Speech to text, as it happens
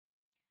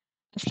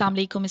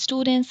Assalamu alaikum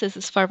students, this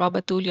is Farwa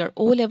Batul, your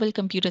O-level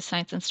computer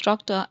science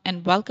instructor,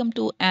 and welcome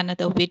to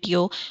another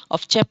video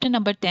of chapter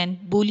number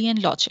 10,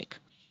 Boolean logic.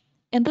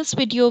 In this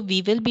video,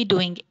 we will be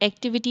doing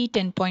activity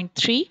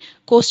 10.3,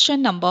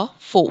 question number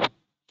 4.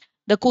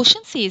 The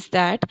question says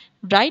that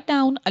write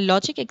down a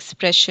logic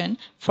expression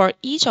for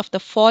each of the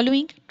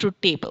following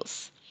truth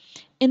tables.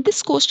 In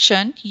this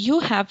question, you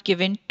have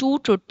given two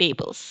truth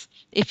tables.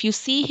 If you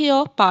see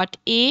here, part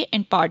A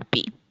and part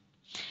B.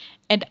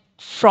 And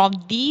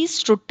from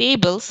these truth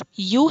tables,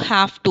 you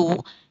have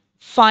to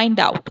find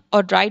out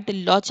or write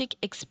the logic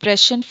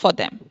expression for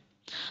them.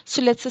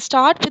 So let's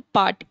start with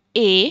part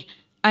A.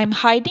 I'm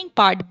hiding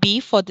part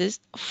B for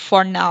this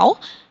for now.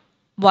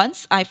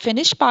 Once I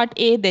finish part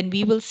A, then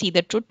we will see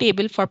the truth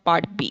table for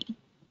part B.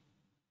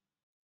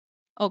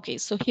 Okay,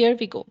 so here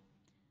we go.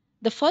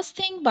 The first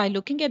thing by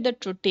looking at the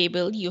truth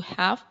table,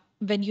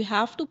 when you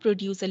have to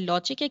produce a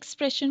logic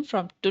expression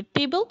from truth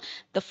table,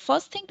 the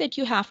first thing that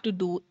you have to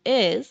do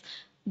is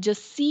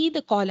just see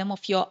the column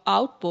of your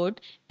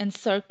output and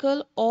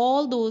circle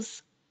all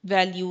those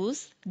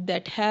values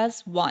that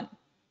has 1.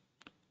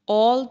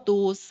 All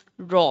those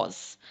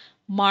rows.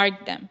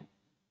 Mark them.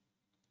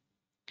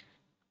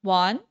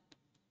 1,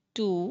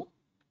 2,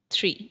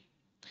 3.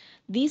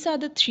 These are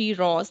the 3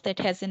 rows that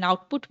has an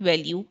output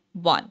value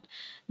 1.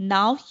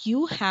 Now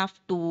you have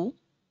to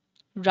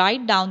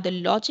write down the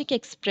logic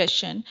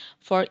expression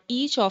for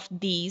each of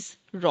these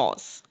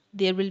rows.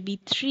 There will be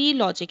 3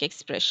 logic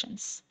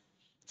expressions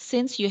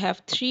since you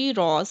have 3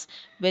 rows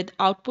with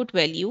output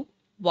value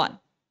 1.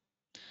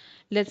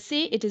 Let's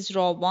say it is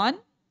row 1,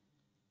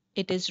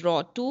 it is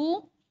row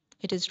 2,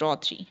 it is row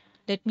 3.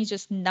 Let me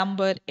just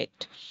number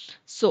it.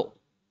 So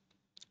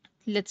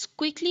let's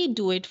quickly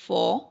do it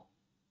for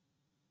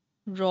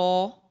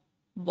row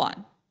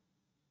 1.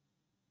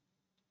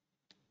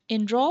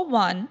 In row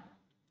 1,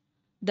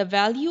 the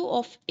value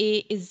of A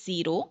is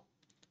 0,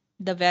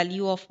 the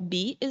value of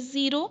B is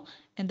 0,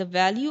 and the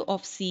value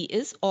of C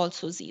is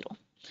also 0.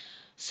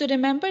 So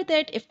remember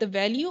that if the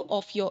value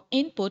of your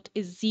input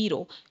is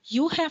 0,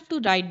 you have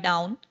to write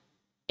down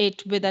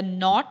it with a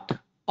not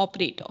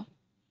operator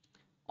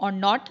or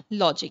not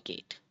logic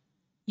gate.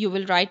 You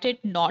will write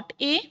it not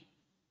A,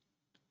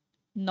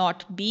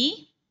 not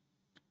B,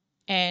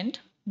 and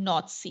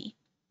not C.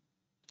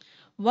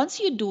 Once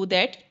you do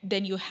that,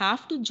 then you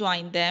have to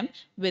join them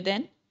with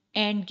an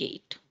AND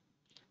gate.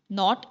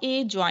 Not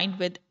A joined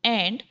with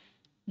AND,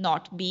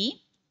 not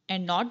B,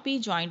 and not B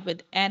joined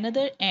with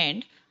another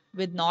AND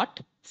with not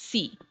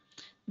C.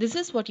 This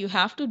is what you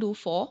have to do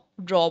for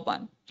row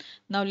 1.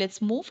 Now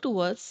let's move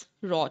towards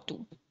row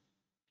 2.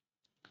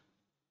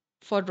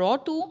 For row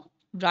 2,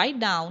 write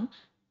down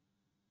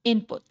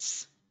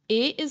inputs.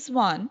 A is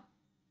 1,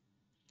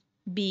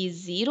 B is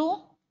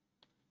 0,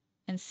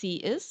 and C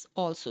is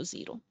also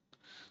 0.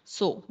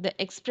 So the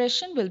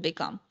expression will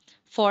become,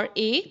 for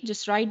A,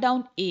 just write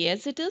down A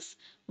as it is.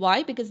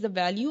 Why? Because the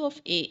value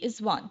of A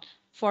is 1.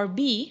 For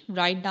B,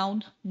 write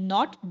down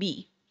not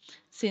B,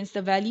 since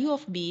the value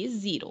of B is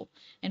 0.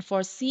 And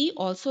for C,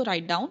 also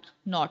write down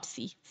not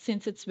C,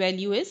 since its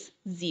value is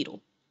 0.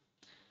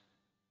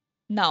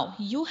 Now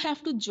you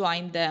have to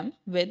join them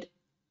with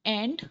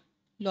AND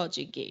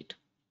logic gate.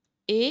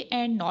 A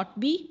and not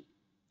B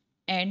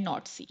and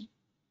not C.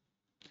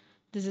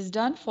 This is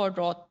done for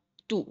row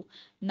 2.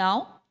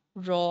 Now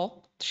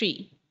row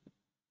 3.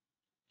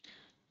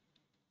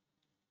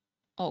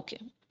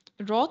 Okay.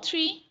 Row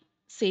 3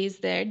 says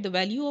that the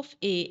value of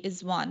A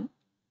is 1,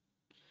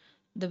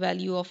 the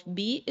value of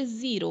B is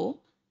 0,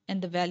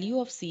 and the value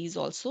of C is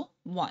also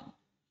 1.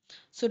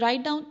 So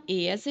write down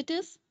A as it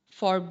is.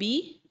 For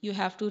B, you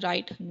have to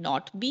write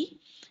not B.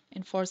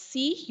 And for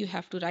C, you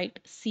have to write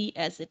C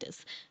as it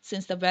is,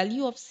 since the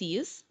value of C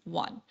is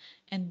 1.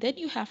 And then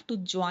you have to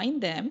join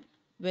them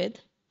with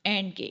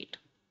AND gate.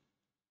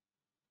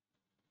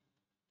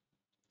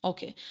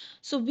 Okay,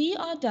 so we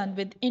are done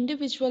with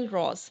individual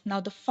rows. Now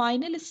the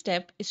final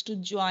step is to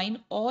join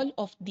all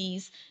of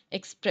these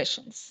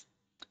expressions.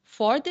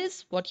 For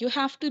this, what you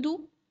have to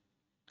do?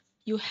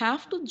 You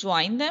have to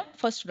join them.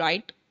 First,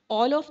 write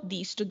all of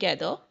these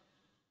together.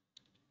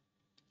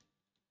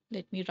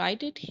 Let me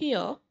write it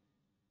here.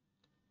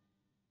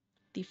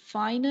 The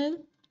final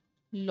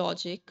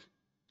logic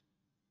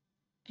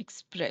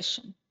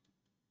expression.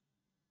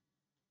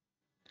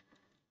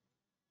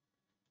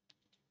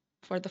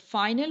 For the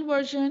final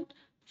version,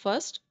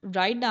 first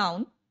write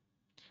down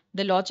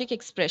the logic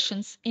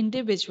expressions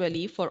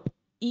individually for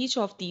each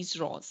of these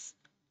rows.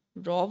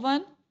 Row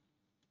 1,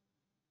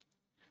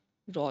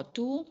 row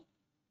 2,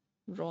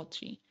 row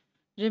 3.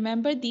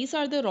 Remember, these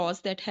are the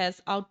rows that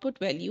has output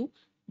value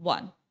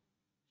 1.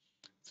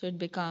 So it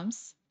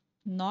becomes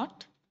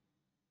not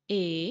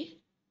A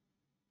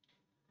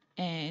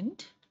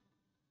and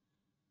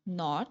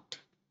not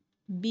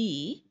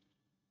B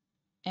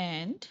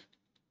and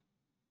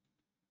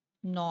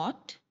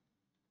not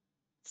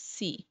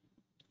C.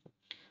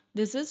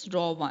 This is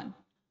row 1.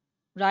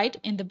 Write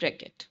in the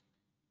bracket.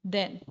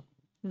 Then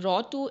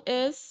row 2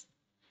 is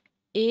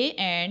A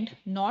and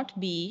not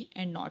B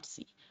and not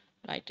C.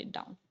 Write it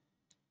down.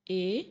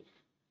 A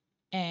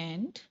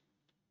and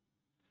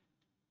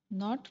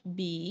not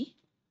B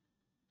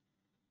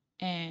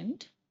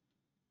and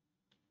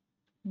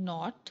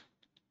not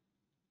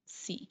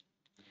C.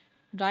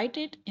 Write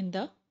it in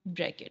the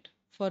bracket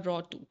for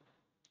row 2.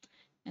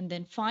 And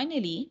then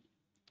finally,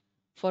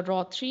 for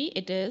row 3,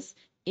 it is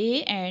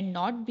A and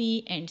not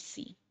B and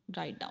C.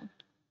 Write down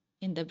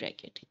in the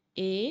bracket.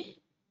 A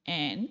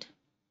and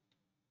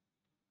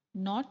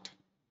not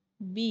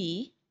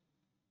B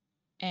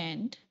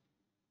and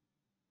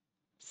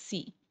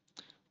C.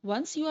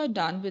 Once you are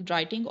done with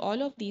writing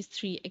all of these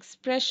three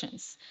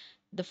expressions,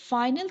 the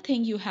final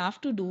thing you have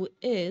to do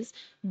is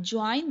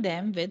join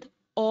them with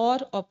OR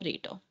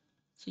operator.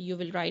 So you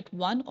will write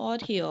one OR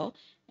here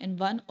and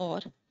one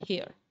OR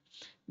here.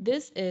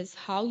 This is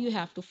how you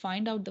have to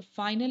find out the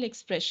final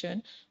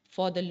expression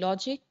for the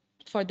logic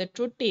for the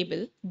truth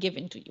table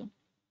given to you.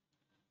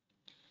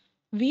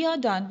 We are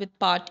done with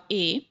part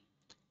A.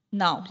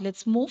 Now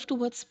let's move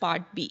towards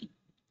part B.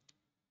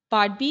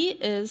 Part B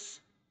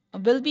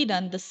will be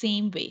done the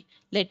same way.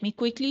 Let me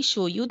quickly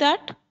show you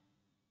that.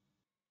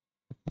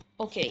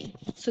 Okay,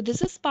 so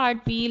this is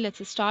part B.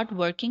 Let's start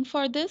working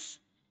for this.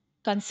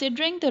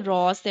 Considering the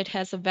rows that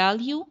has a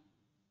value,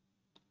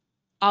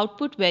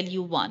 output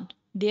value 1.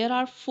 There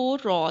are 4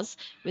 rows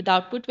with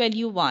output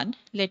value 1.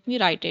 Let me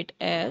write it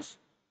as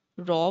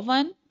row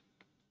 1,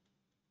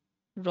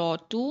 row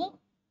 2,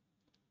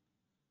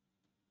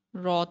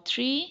 row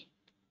 3,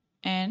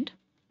 and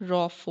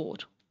row 4.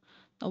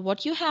 Now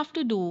what you have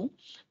to do,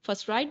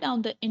 first write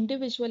down the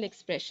individual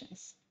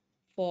expressions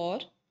for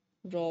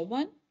row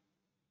 1,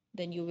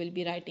 then you will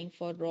be writing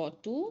for row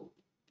 2,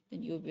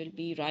 then you will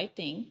be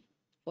writing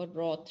for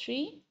row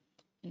 3,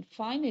 and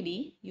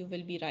finally you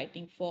will be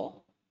writing for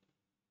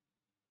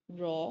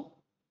row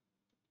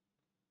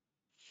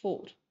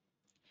 4.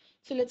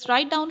 So let's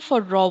write down for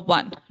row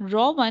 1.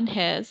 Row 1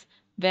 has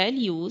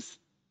values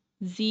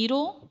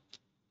 0,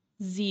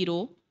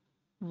 0,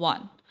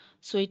 1.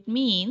 So it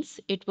means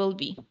it will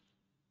be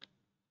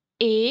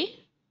A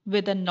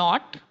with a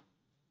not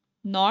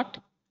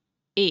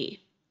A,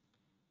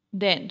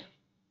 then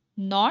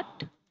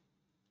not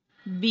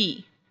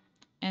B,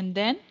 and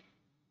then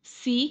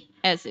C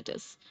as it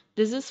is.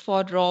 This is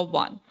for row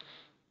 1.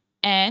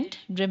 And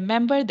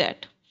remember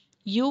that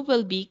you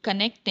will be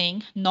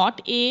connecting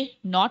not A,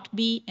 not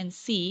B, and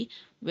C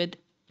with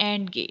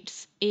AND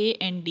gates. A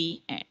and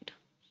D AND.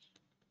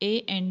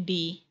 A and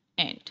D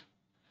AND.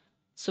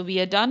 So we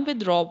are done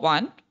with row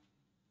 1.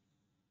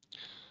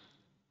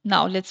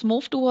 Now let's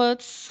move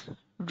towards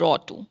row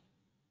 2.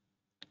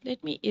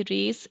 Let me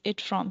erase it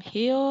from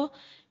here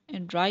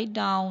and write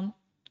down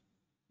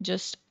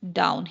just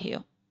down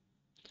here.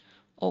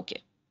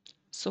 Okay.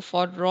 So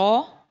for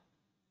row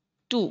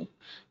 2,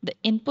 the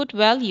input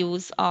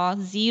values are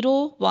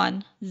 0,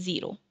 1,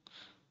 0.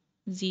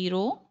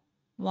 0,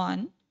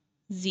 1,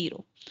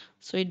 0.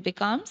 So it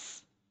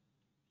becomes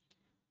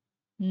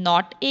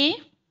not A,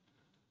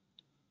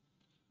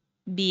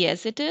 B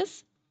as it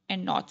is,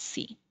 and not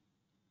C.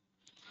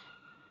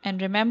 And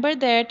remember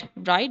that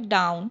write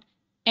down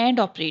AND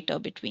operator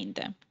between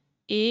them.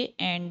 A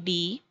and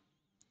D,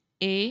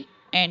 A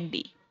and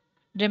D.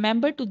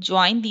 Remember to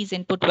join these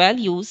input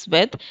values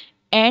with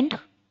AND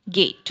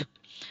gate.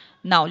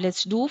 Now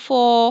let's do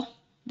for,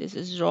 this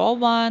is row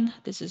 1,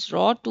 this is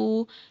row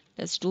 2,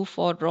 let's do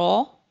for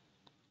row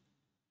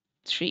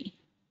 3.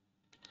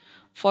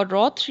 For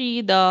row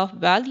 3, the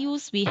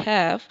values we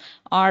have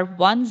are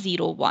 1,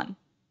 0, 1.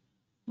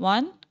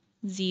 1,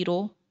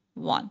 0,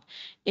 1.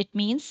 It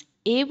means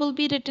A will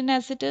be written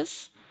as it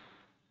is,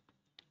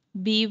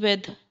 B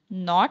with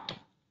not,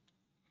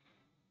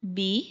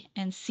 B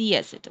and C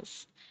as it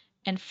is.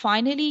 And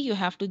finally, you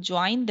have to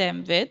join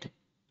them with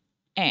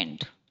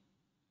AND.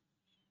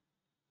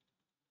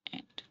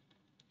 AND.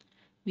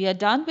 We are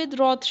done with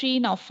row 3.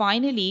 Now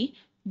finally,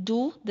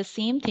 do the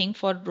same thing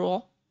for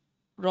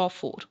row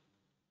 4.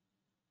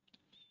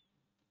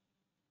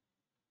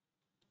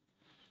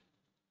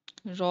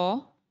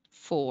 Row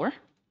 4.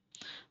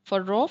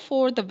 For row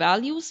 4, the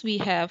values we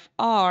have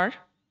are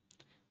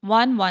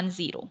 1, 1,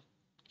 0,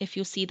 if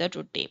you see the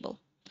truth table.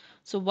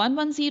 So 1,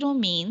 1, 0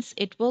 means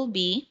it will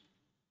be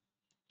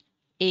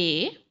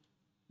A,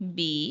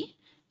 B,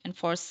 and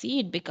for C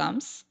it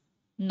becomes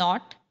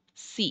not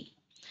C.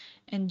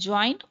 And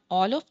join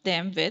all of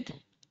them with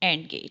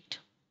AND gate.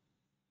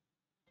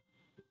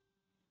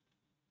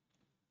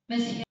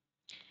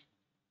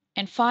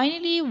 And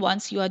finally,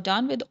 once you are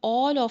done with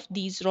all of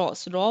these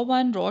rows, row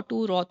 1, row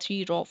 2, row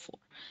 3, row 4,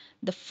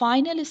 the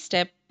final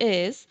step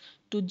is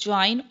to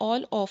join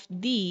all of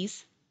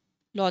these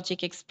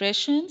logic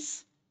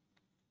expressions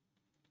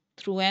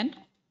through an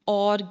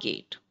OR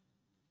gate.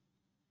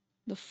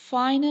 The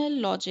final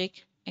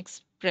logic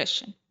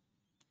expression.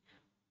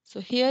 So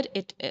here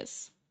it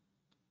is.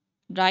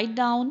 Write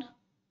down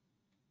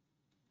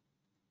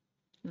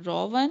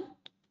row 1,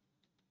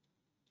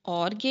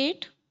 OR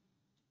gate,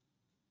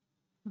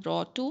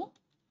 row 2,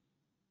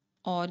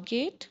 OR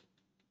gate,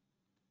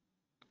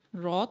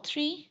 row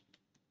 3,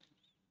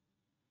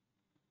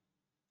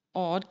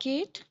 OR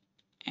gate,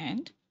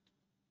 and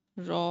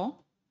row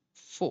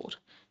 4.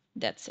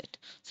 That's it.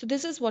 So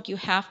this is what you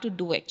have to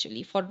do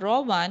actually. For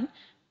raw 1,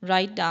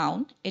 write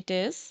down it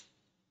is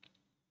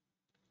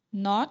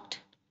not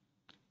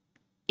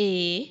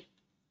A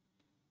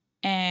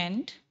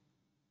and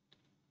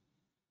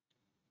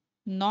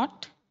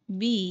not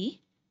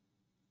B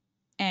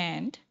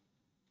and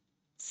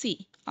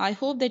C. I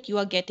hope that you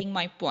are getting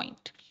my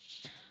point.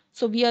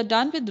 So we are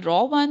done with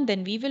raw 1,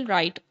 then we will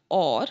write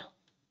or.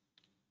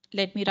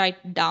 Let me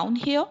write down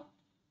here.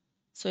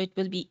 So it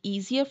will be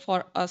easier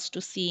for us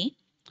to see.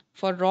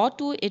 For raw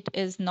 2, it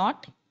is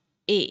not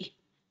A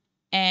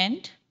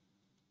and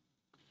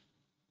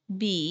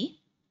B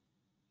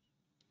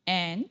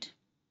and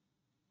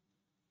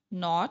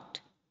not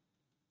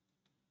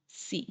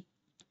C.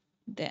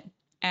 Then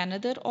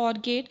another OR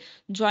gate,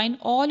 join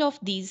all of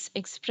these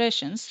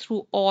expressions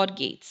through OR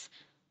gates.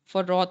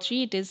 For raw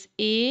 3, it is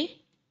A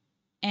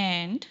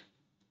and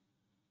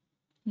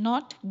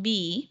not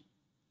B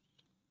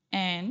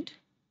and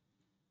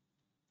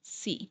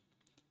C.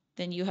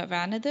 Then you have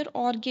another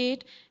OR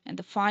gate, and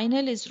the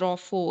final is raw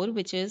 4,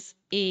 which is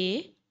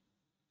A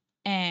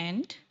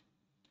and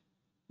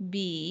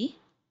B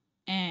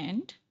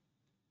and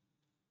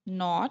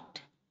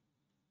not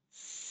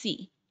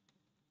C.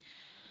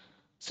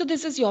 So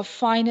this is your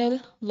final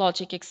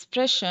logic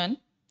expression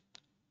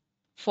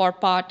for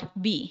part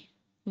B.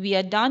 We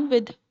are done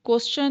with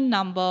question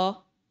number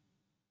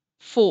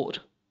 4.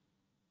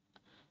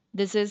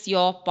 This is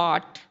your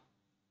part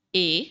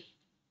A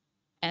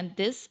and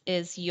this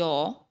is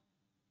your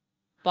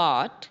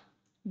part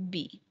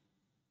B.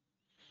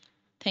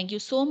 Thank you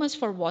so much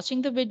for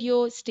watching the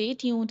video. Stay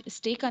tuned,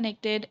 stay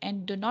connected,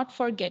 and do not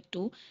forget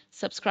to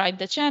subscribe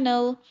the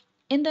channel.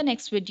 In the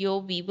next video,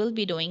 we will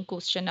be doing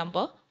question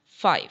number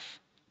 5.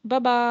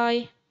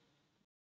 Bye-bye.